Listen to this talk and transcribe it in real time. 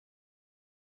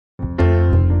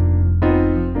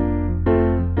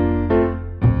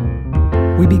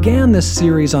We began this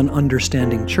series on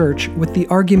understanding church with the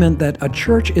argument that a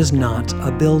church is not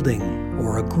a building,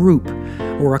 or a group,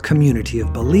 or a community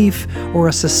of belief, or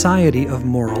a society of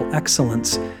moral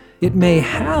excellence. It may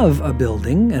have a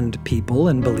building and people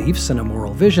and beliefs and a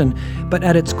moral vision, but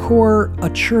at its core, a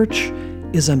church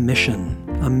is a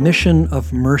mission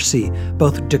of mercy,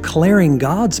 both declaring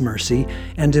God's mercy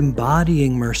and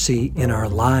embodying mercy in our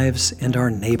lives and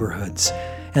our neighborhoods.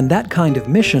 And that kind of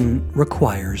mission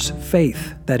requires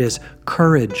faith, that is,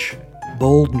 courage,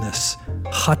 boldness,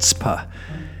 chutzpah.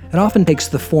 It often takes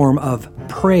the form of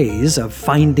praise, of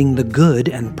finding the good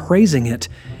and praising it,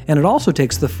 and it also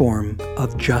takes the form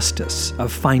of justice,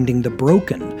 of finding the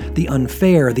broken, the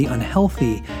unfair, the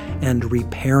unhealthy, and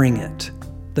repairing it.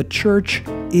 The church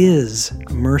is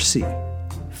mercy,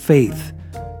 faith,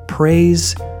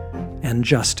 praise, and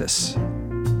justice.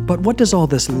 But what does all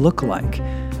this look like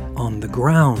on the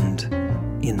ground,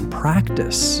 in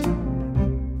practice?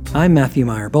 I'm Matthew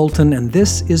Meyer Bolton, and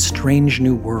this is Strange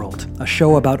New World, a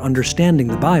show about understanding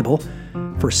the Bible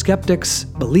for skeptics,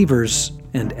 believers,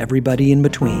 and everybody in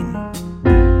between.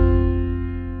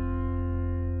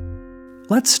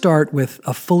 Let's start with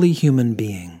a fully human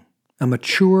being, a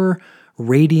mature,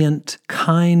 radiant,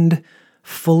 kind,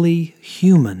 fully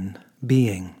human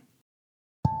being.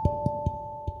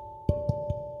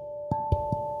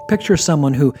 Picture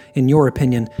someone who, in your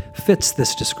opinion, fits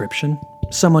this description,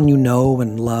 someone you know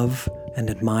and love and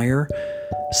admire,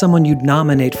 someone you'd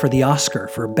nominate for the Oscar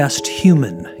for Best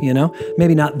Human,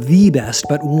 Maybe not the best,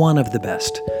 but one of the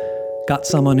best. Got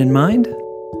someone in mind?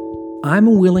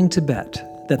 I'm willing to bet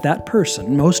that that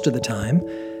person, most of the time,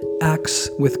 acts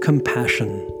with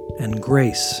compassion and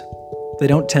grace. They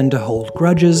don't tend to hold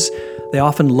grudges. They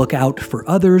often look out for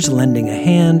others, lending a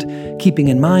hand, keeping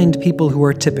in mind people who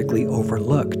are typically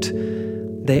overlooked.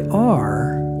 They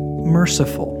are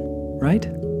merciful, right?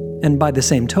 And by the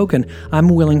same token, I'm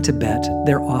willing to bet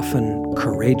they're often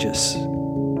courageous.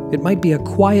 It might be a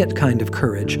quiet kind of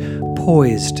courage,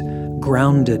 poised,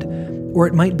 grounded, or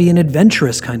it might be an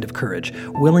adventurous kind of courage,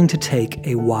 willing to take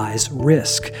a wise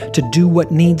risk, to do what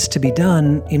needs to be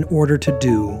done in order to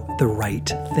do the right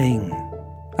thing.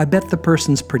 I bet the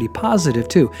person's pretty positive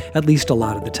too, at least a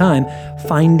lot of the time,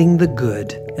 finding the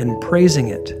good and praising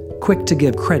it, quick to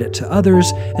give credit to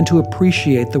others and to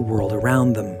appreciate the world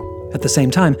around them. At the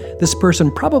same time, this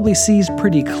person probably sees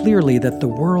pretty clearly that the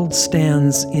world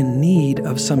stands in need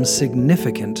of some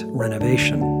significant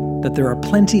renovation, that there are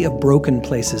plenty of broken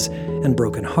places and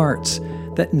broken hearts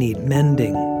that need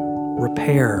mending,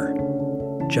 repair,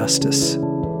 justice.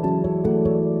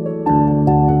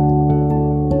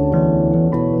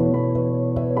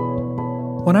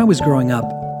 When I was growing up,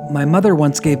 my mother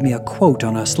once gave me a quote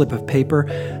on a slip of paper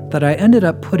that I ended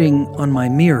up putting on my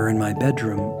mirror in my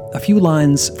bedroom. A few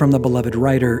lines from the beloved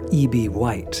writer E.B.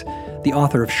 White, the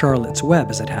author of Charlotte's Web,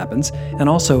 as it happens, and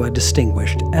also a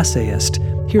distinguished essayist.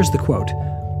 Here's the quote: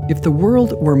 "If the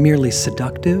world were merely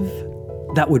seductive,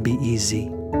 that would be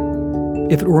easy.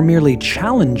 If it were merely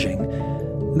challenging,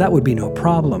 that would be no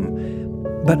problem.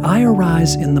 But I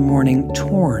arise in the morning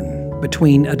torn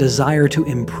between a desire to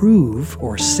improve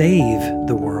or save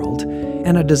the world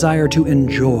and a desire to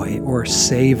enjoy or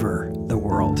savor the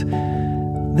world.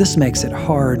 This makes it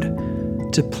hard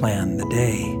to plan the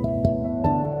day."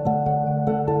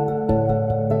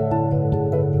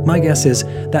 My guess is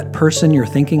that person you're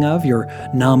thinking of, your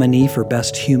nominee for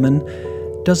Best Human,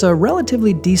 does a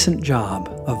relatively decent job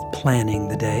of planning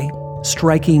the day,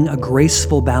 striking a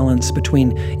graceful balance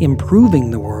between improving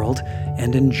the world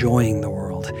and enjoying the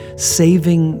world,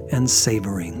 saving and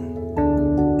savoring.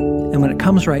 And when it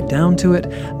comes right down to it,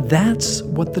 that's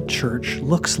what the church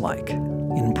looks like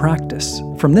in practice.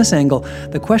 From this angle,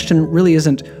 the question really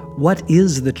isn't what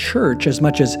is the church as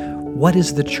much as what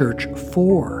is the church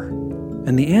for?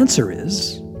 And the answer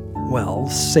is, well,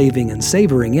 saving and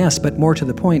savoring, yes, but more to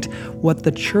the point, what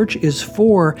the church is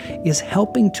for is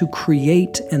helping to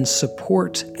create and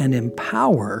support and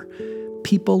empower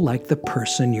people like the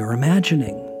person you're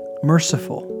imagining,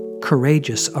 merciful,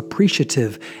 courageous,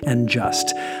 appreciative, and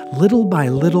just, little by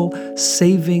little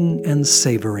saving and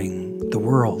savoring the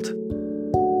world.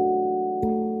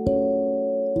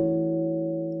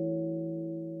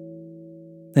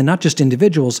 And not just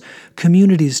individuals,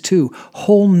 communities too,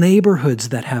 whole neighborhoods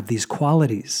that have these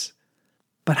qualities.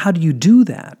 But how do you do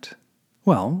that?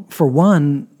 Well, for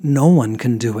one, no one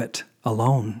can do it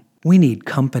alone. We need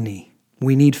company.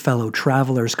 We need fellow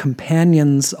travelers,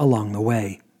 companions along the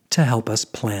way to help us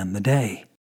plan the day.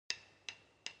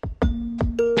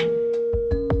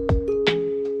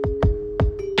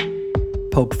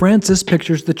 Pope Francis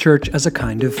pictures the church as a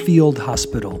kind of field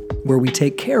hospital where we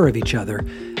take care of each other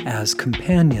as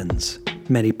companions.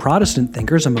 Many Protestant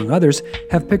thinkers, among others,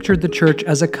 have pictured the church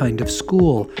as a kind of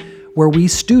school, where we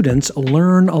students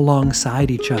learn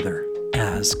alongside each other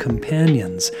as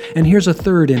companions. And here's a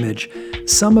third image.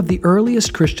 Some of the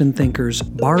earliest Christian thinkers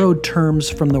borrowed terms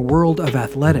from the world of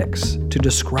athletics to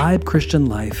describe Christian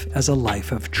life as a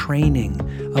life of training,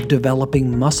 of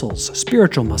developing muscles,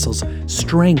 spiritual muscles,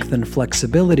 strength and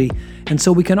flexibility. And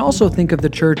so we can also think of the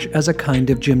church as a kind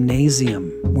of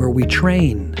gymnasium where we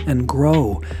train and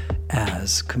grow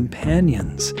as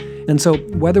companions. And so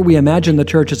whether we imagine the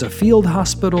church as a field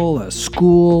hospital, a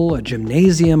school, a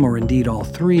gymnasium, or indeed all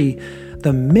three,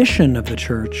 the mission of the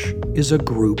church is a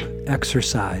group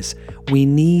exercise. We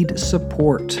need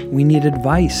support. We need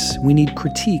advice. We need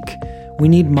critique. We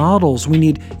need models. We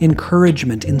need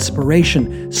encouragement,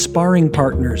 inspiration, sparring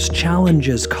partners,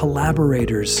 challenges,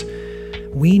 collaborators.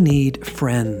 We need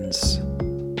friends.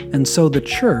 And so the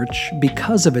church,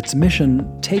 because of its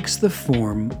mission, takes the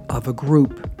form of a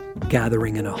group,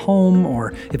 gathering in a home,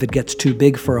 or if it gets too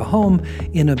big for a home,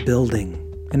 in a building.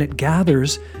 And it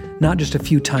gathers not just a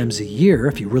few times a year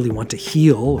if you really want to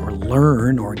heal or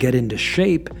learn or get into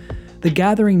shape. The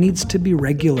gathering needs to be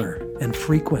regular and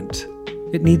frequent.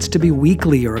 It needs to be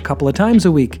weekly or a couple of times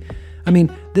a week. I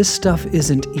mean, this stuff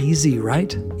isn't easy,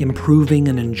 right? Improving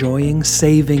and enjoying,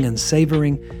 saving and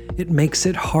savoring. It makes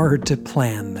it hard to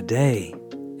plan the day.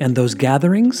 And those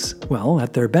gatherings, well,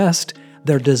 at their best,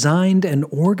 they're designed and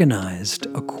organized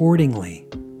accordingly.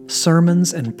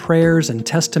 Sermons and prayers and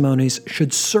testimonies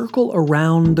should circle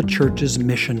around the church's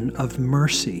mission of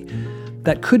mercy.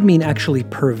 That could mean actually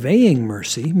purveying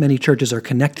mercy. Many churches are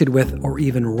connected with or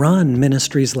even run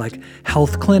ministries like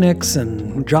health clinics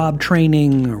and job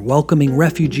training or welcoming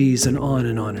refugees and on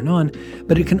and on and on.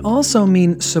 But it can also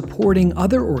mean supporting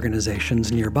other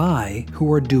organizations nearby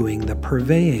who are doing the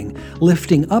purveying,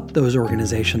 lifting up those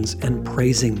organizations and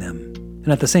praising them.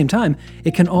 And at the same time,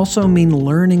 it can also mean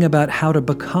learning about how to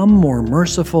become more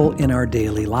merciful in our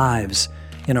daily lives,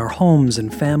 in our homes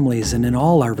and families, and in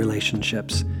all our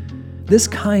relationships. This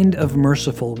kind of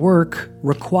merciful work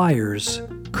requires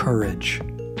courage,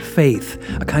 faith,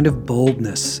 a kind of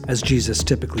boldness, as Jesus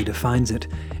typically defines it.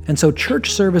 And so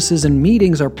church services and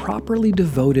meetings are properly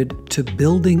devoted to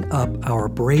building up our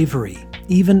bravery,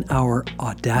 even our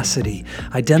audacity,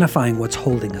 identifying what's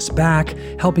holding us back,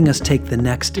 helping us take the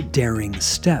next daring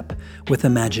step with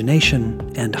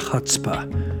imagination and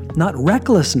chutzpah. Not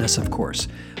recklessness, of course,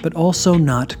 but also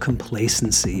not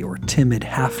complacency or timid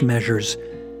half measures.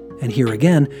 And here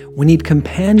again, we need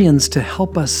companions to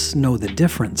help us know the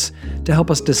difference, to help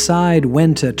us decide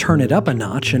when to turn it up a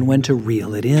notch and when to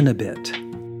reel it in a bit.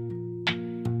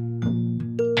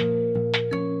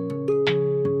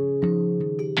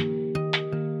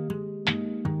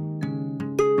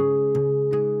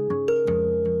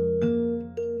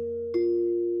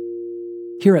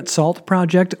 Here at SALT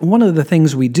Project, one of the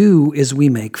things we do is we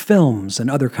make films and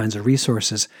other kinds of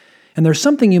resources. And there's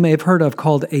something you may have heard of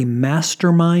called a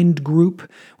mastermind group,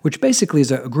 which basically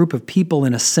is a group of people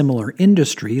in a similar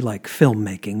industry, like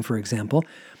filmmaking, for example,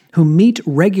 who meet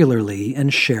regularly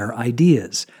and share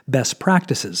ideas, best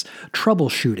practices,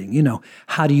 troubleshooting.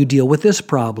 How do you deal with this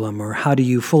problem, or how do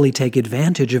you fully take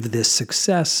advantage of this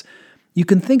success? You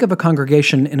can think of a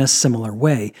congregation in a similar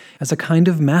way, as a kind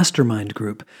of mastermind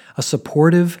group, a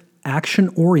supportive,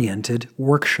 action-oriented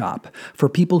workshop for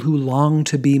people who long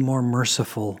to be more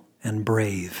merciful and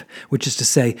brave, which is to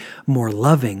say, more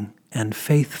loving and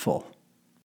faithful.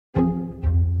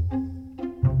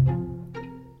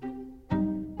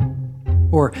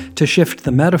 Or, to shift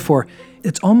the metaphor,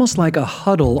 it's almost like a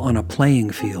huddle on a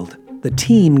playing field. The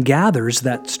team gathers,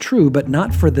 that's true, but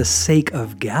not for the sake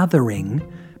of gathering,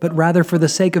 but rather for the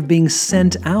sake of being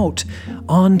sent out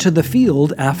onto the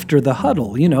field after the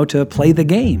huddle, to play the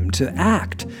game, to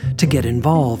act, to get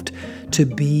involved, to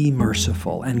be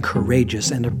merciful and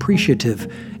courageous and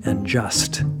appreciative and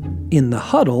just. In the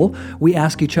huddle, we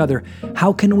ask each other,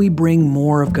 how can we bring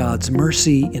more of God's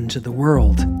mercy into the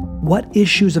world? What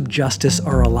issues of justice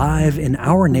are alive in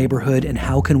our neighborhood, and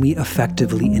how can we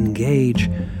effectively engage?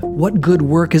 What good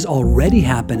work is already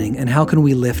happening, and how can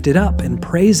we lift it up and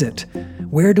praise it?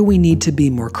 Where do we need to be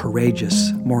more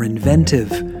courageous, more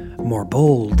inventive, more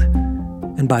bold?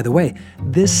 And by the way,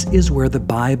 this is where the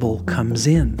Bible comes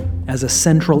in, as a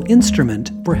central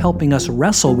instrument for helping us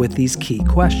wrestle with these key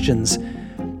questions.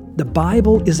 The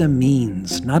Bible is a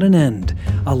means, not an end,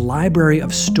 a library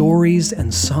of stories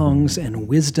and songs and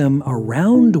wisdom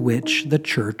around which the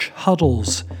church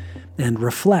huddles and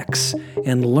reflects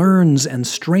and learns and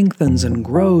strengthens and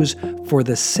grows for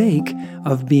the sake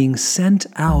of being sent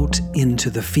out into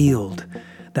the field.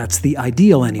 That's the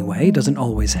ideal anyway. It doesn't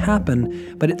always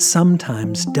happen, but it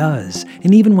sometimes does.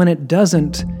 And even when it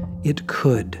doesn't, it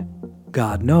could.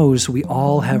 God knows we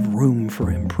all have room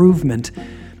for improvement.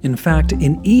 In fact,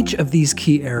 in each of these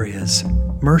key areas,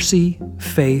 mercy,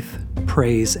 faith,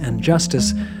 praise, and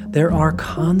justice, there are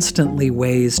constantly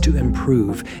ways to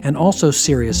improve and also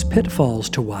serious pitfalls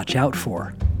to watch out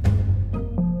for.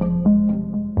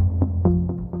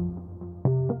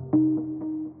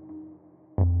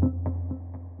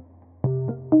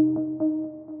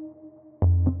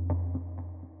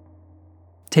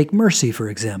 Take mercy, for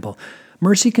example.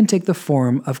 Mercy can take the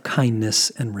form of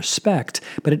kindness and respect,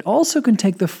 but it also can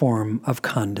take the form of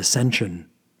condescension.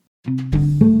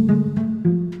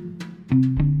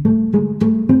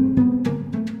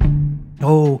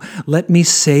 Oh, let me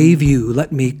save you.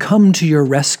 Let me come to your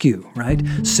rescue, right?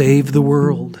 Save the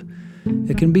world.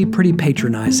 It can be pretty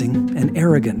patronizing and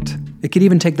arrogant. It can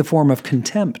even take the form of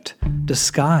contempt,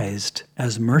 disguised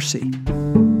as mercy.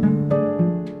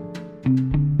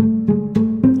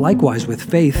 Likewise with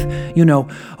faith,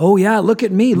 oh yeah, look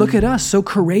at me, look at us, so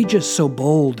courageous, so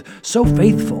bold, so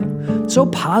faithful, so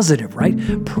positive,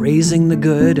 right? Praising the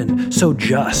good and so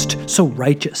just, so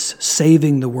righteous,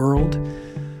 saving the world.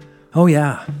 Oh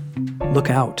yeah,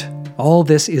 look out. All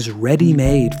this is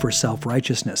ready-made for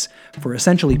self-righteousness, for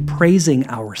essentially praising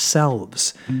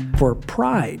ourselves, for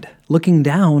pride, looking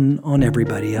down on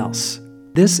everybody else.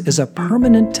 This is a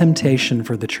permanent temptation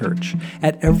for the church.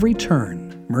 At every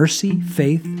turn, mercy,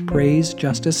 faith, praise,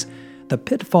 justice, the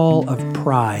pitfall of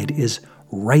pride is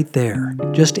right there,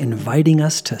 just inviting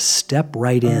us to step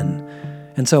right in.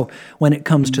 And so, when it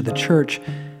comes to the church,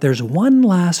 there's one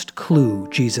last clue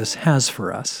Jesus has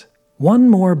for us. One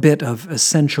more bit of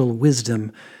essential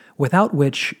wisdom, without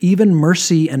which even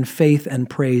mercy and faith and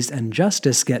praise and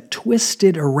justice get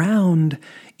twisted around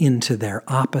into their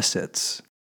opposites.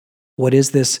 What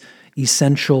is this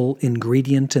essential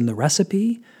ingredient in the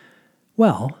recipe?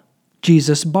 Well,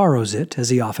 Jesus borrows it, as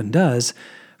he often does,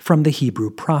 from the Hebrew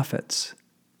prophets.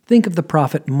 Think of the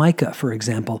prophet Micah, for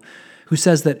example, who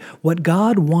says that what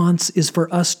God wants is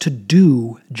for us to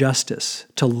do justice,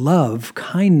 to love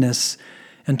kindness,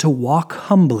 and to walk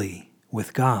humbly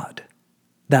with God.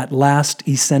 That last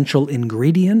essential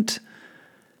ingredient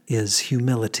is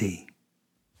humility.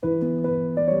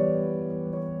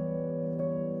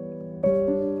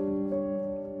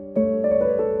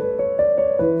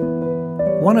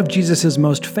 One of Jesus'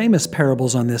 most famous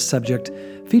parables on this subject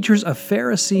features a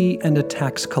Pharisee and a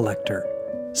tax collector.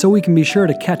 So we can be sure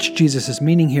to catch Jesus'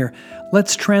 meaning here,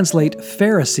 let's translate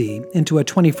Pharisee into a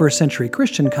 21st century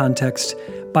Christian context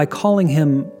by calling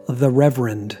him the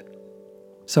Reverend.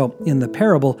 So, in the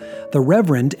parable, the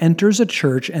Reverend enters a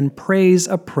church and prays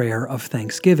a prayer of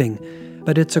thanksgiving,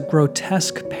 but it's a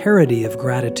grotesque parody of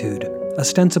gratitude,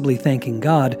 ostensibly thanking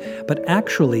God, but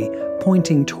actually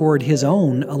pointing toward his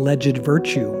own alleged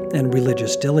virtue and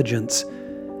religious diligence.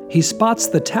 He spots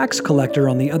the tax collector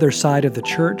on the other side of the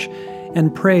church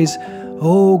and prays,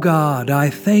 "Oh God, I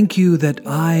thank you that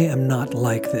I am not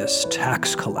like this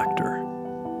tax collector."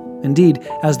 Indeed,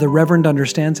 as the Reverend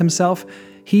understands himself,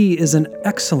 he is an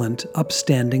excellent,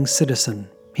 upstanding citizen.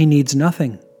 He needs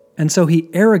nothing. And so he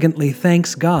arrogantly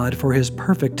thanks God for his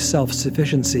perfect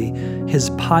self-sufficiency,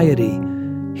 his piety,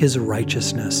 his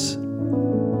righteousness.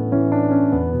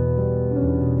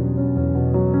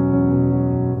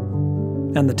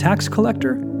 And the tax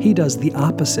collector, he does the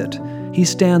opposite. He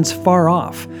stands far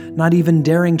off, not even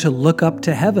daring to look up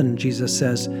to heaven, Jesus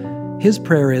says. His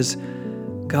prayer is,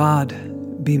 "God,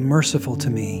 be merciful to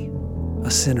me,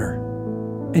 a sinner."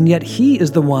 And yet he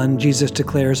is the one, Jesus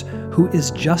declares, who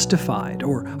is justified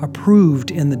or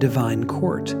approved in the divine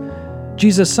court.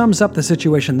 Jesus sums up the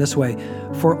situation this way,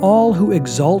 "For all who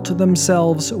exalt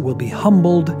themselves will be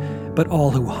humbled, but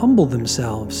all who humble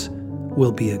themselves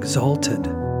will be exalted."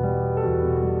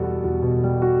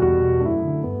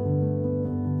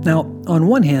 Now, on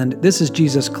one hand, this is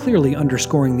Jesus clearly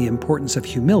underscoring the importance of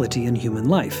humility in human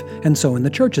life, and so in the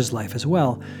church's life as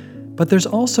well. But there's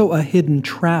also a hidden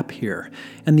trap here,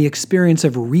 and the experience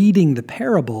of reading the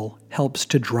parable helps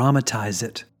to dramatize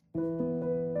it.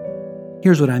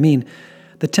 Here's what I mean.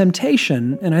 The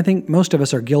temptation, and I think most of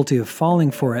us are guilty of falling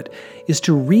for it, is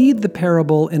to read the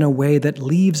parable in a way that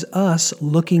leaves us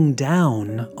looking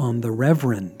down on the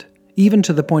Reverend, even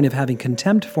to the point of having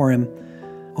contempt for him.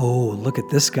 "Oh, look at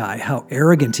this guy, how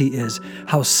arrogant he is,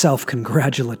 how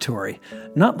self-congratulatory.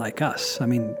 Not like us. I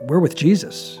mean, we're with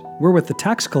Jesus. We're with the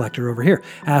tax collector over here,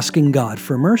 asking God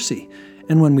for mercy.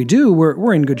 And when we do,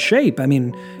 we're in good shape. I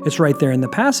mean, it's right there in the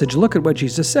passage. Look at what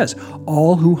Jesus says.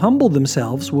 All who humble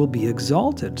themselves will be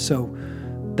exalted." So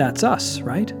that's us,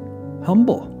 right?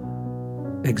 Humble.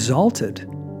 exalted.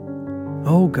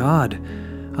 Oh God,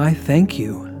 I thank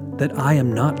you that I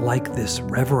am not like this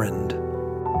reverend.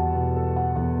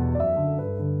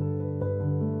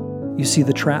 You see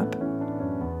the trap?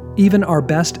 Even our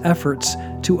best efforts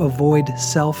to avoid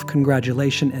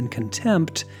self-congratulation and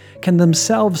contempt can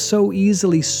themselves so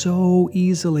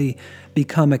easily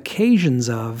become occasions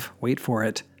of, wait for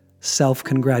it,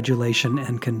 self-congratulation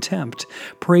and contempt,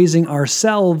 praising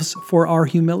ourselves for our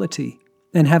humility,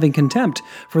 and having contempt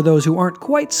for those who aren't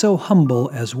quite so humble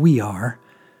as we are.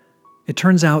 It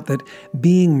turns out that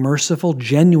being merciful,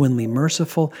 genuinely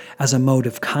merciful, as a mode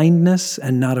of kindness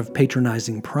and not of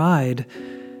patronizing pride,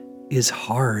 is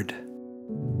hard.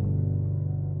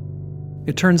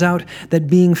 It turns out that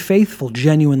being faithful,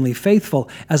 genuinely faithful,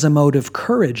 as a mode of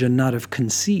courage and not of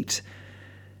conceit,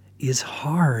 is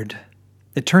hard.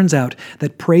 It turns out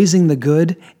that praising the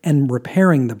good and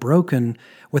repairing the broken,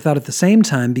 without at the same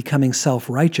time becoming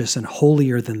self-righteous and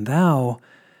holier than thou,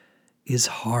 is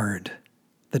hard.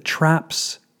 The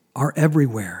traps are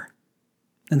everywhere.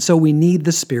 And so we need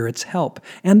the Spirit's help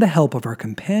and the help of our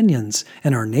companions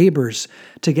and our neighbors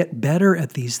to get better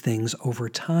at these things over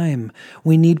time.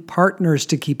 We need partners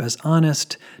to keep us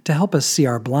honest, to help us see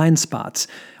our blind spots.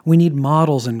 We need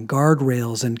models and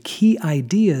guardrails and key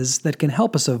ideas that can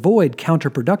help us avoid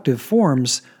counterproductive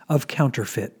forms of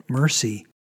counterfeit mercy.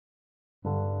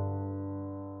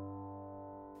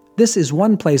 This is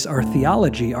one place our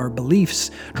theology, our beliefs,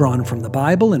 drawn from the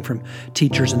Bible and from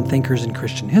teachers and thinkers in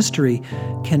Christian history,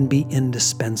 can be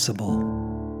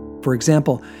indispensable. For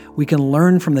example, we can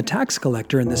learn from the tax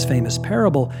collector in this famous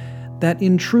parable that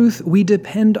in truth we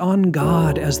depend on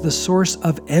God as the source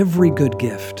of every good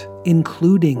gift,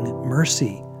 including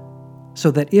mercy. So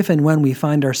that if and when we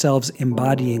find ourselves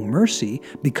embodying mercy,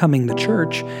 becoming the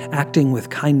church, acting with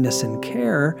kindness and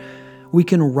care, we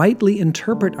can rightly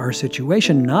interpret our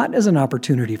situation not as an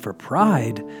opportunity for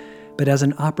pride, but as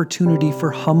an opportunity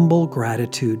for humble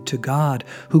gratitude to God,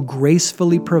 who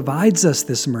gracefully provides us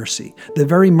this mercy, the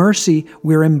very mercy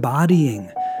we're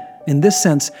embodying. In this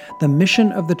sense, the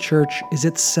mission of the church is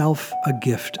itself a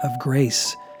gift of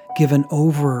grace, given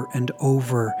over and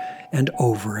over and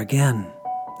over again.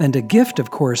 And a gift,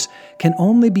 of course, can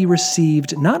only be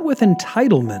received not with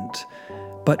entitlement,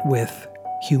 but with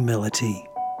humility.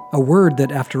 A word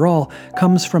that, after all,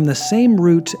 comes from the same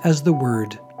root as the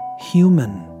word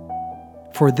human.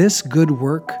 For this good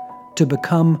work to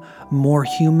become more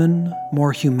human,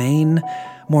 more humane,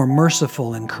 more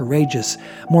merciful and courageous,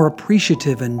 more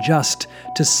appreciative and just,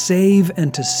 to save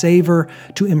and to savor,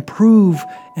 to improve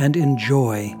and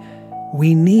enjoy,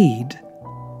 we need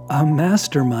a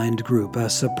mastermind group, a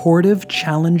supportive,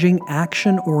 challenging,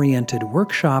 action-oriented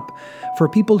workshop for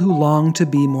people who long to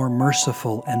be more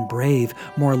merciful and brave,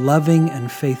 more loving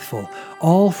and faithful,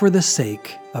 all for the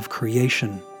sake of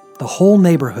creation, the whole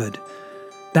neighborhood.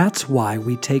 That's why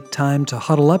we take time to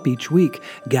huddle up each week,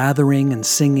 gathering and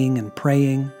singing and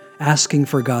praying, asking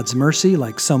for God's mercy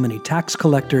like so many tax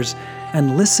collectors,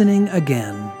 and listening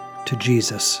again to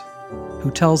Jesus, who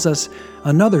tells us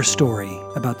another story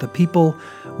about the people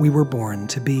we were born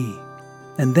to be,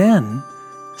 and then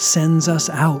sends us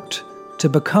out to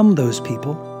become those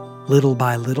people, little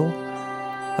by little,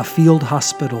 a field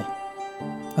hospital,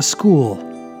 a school,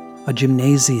 a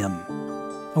gymnasium,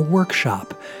 a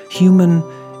workshop, human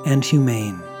and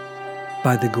humane.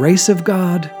 By the grace of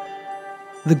God,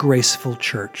 the graceful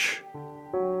church,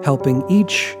 helping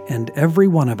each and every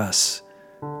one of us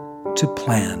to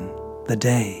plan the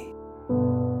day.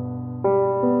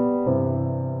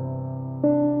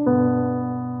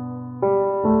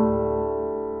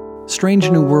 Strange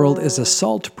New World is a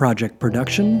SALT Project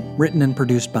production, written and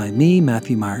produced by me,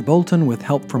 Matthew Meyer Bolton, with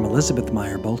help from Elizabeth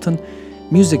Meyer Bolton.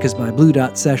 Music is by Blue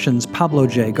Dot Sessions, Pablo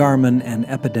J. Garman, and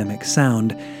Epidemic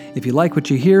Sound. If you like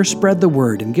what you hear, spread the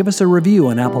word and give us a review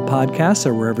on Apple Podcasts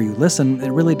or wherever you listen.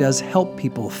 It really does help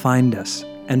people find us.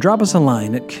 And drop us a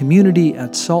line at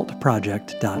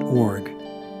community@saltproject.org.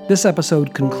 This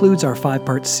episode concludes our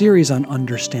 5-part series on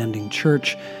understanding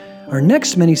church. Our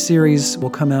next mini-series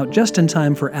will come out just in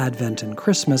time for Advent and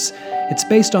Christmas. It's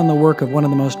based on the work of one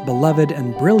of the most beloved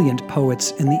and brilliant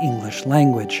poets in the English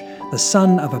language, the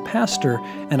son of a pastor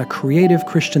and a creative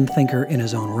Christian thinker in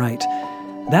his own right.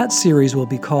 That series will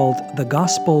be called The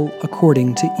Gospel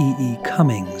According to E.E.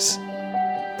 Cummings.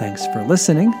 Thanks for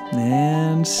listening,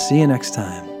 and see you next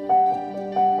time.